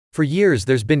For years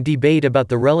there's been debate about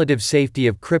the relative safety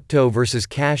of crypto versus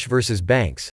cash versus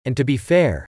banks, and to be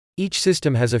fair, each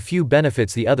system has a few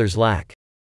benefits the others lack.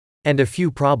 And a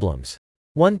few problems.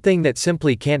 One thing that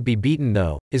simply can't be beaten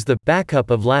though, is the backup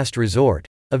of last resort,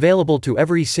 available to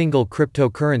every single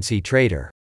cryptocurrency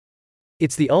trader.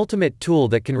 It's the ultimate tool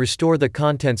that can restore the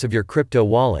contents of your crypto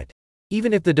wallet,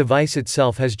 even if the device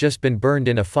itself has just been burned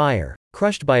in a fire,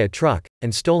 crushed by a truck,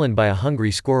 and stolen by a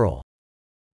hungry squirrel.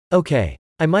 Okay,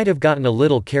 I might have gotten a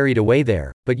little carried away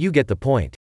there, but you get the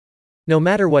point. No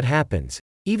matter what happens,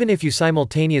 even if you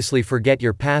simultaneously forget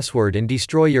your password and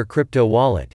destroy your crypto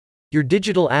wallet, your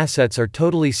digital assets are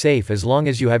totally safe as long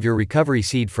as you have your recovery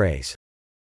seed phrase.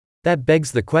 That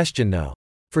begs the question though.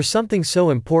 For something so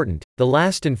important, the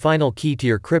last and final key to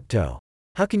your crypto,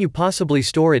 how can you possibly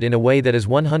store it in a way that is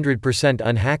 100%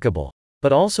 unhackable,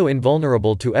 but also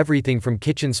invulnerable to everything from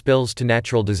kitchen spills to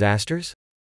natural disasters?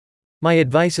 My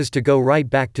advice is to go right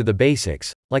back to the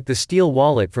basics, like the Steel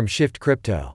Wallet from Shift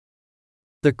Crypto.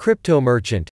 The Crypto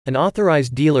Merchant, an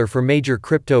authorized dealer for major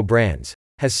crypto brands,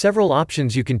 has several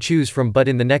options you can choose from, but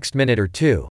in the next minute or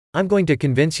two, I'm going to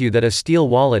convince you that a Steel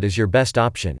Wallet is your best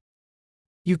option.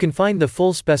 You can find the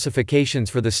full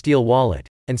specifications for the Steel Wallet,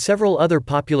 and several other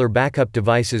popular backup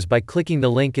devices by clicking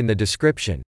the link in the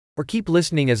description, or keep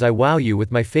listening as I wow you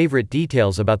with my favorite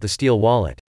details about the Steel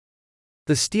Wallet.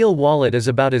 The Steel Wallet is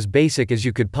about as basic as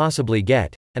you could possibly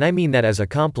get, and I mean that as a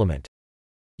compliment.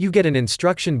 You get an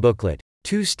instruction booklet,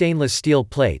 2 stainless steel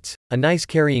plates, a nice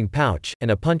carrying pouch, and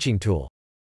a punching tool.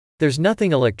 There's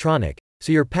nothing electronic,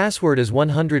 so your password is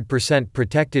 100%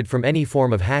 protected from any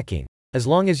form of hacking, as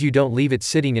long as you don't leave it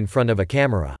sitting in front of a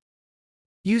camera.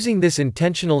 Using this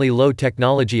intentionally low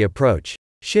technology approach,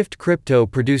 Shift Crypto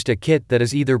produced a kit that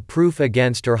is either proof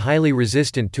against or highly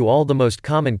resistant to all the most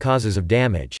common causes of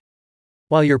damage.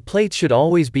 While your plates should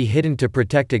always be hidden to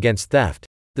protect against theft,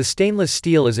 the stainless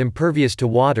steel is impervious to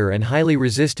water and highly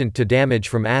resistant to damage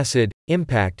from acid,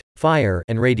 impact, fire,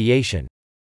 and radiation.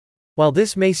 While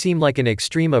this may seem like an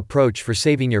extreme approach for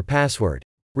saving your password,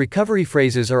 recovery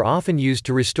phrases are often used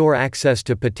to restore access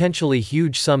to potentially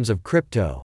huge sums of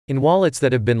crypto, in wallets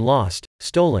that have been lost,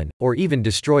 stolen, or even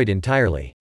destroyed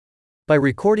entirely. By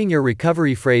recording your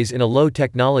recovery phrase in a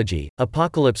low-technology,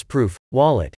 apocalypse-proof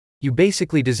wallet, you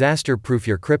basically disaster-proof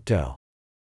your crypto.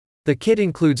 The kit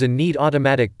includes a neat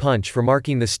automatic punch for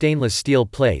marking the stainless steel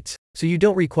plates, so you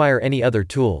don't require any other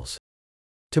tools.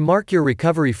 To mark your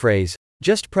recovery phrase,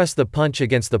 just press the punch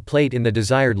against the plate in the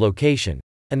desired location,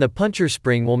 and the puncher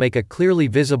spring will make a clearly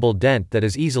visible dent that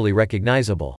is easily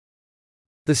recognizable.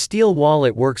 The Steel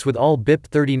Wallet works with all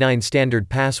BIP39 standard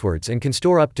passwords and can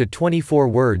store up to 24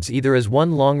 words either as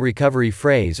one long recovery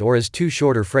phrase or as 2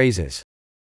 shorter phrases.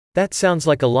 That sounds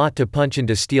like a lot to punch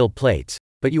into steel plates,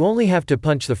 but you only have to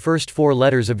punch the first 4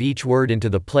 letters of each word into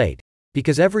the plate,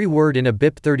 because every word in a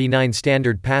BIP39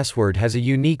 standard password has a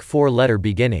unique 4-letter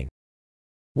beginning.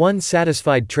 One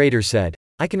satisfied trader said,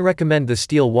 "I can recommend the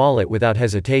Steel Wallet without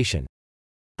hesitation.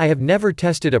 I have never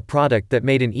tested a product that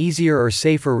made an easier or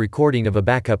safer recording of a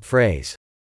backup phrase.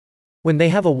 When they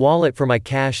have a wallet for my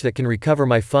cash that can recover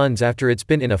my funds after it's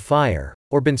been in a fire,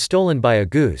 or been stolen by a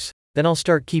goose, then I'll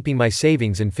start keeping my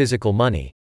savings in physical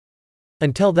money.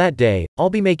 Until that day, I'll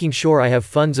be making sure I have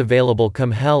funds available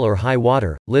come hell or high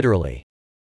water, literally."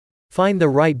 Find the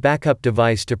right backup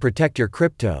device to protect your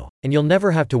crypto, and you'll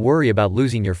never have to worry about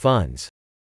losing your funds.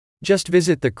 Just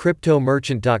visit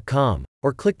thecryptomerchant.com,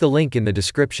 or click the link in the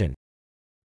description.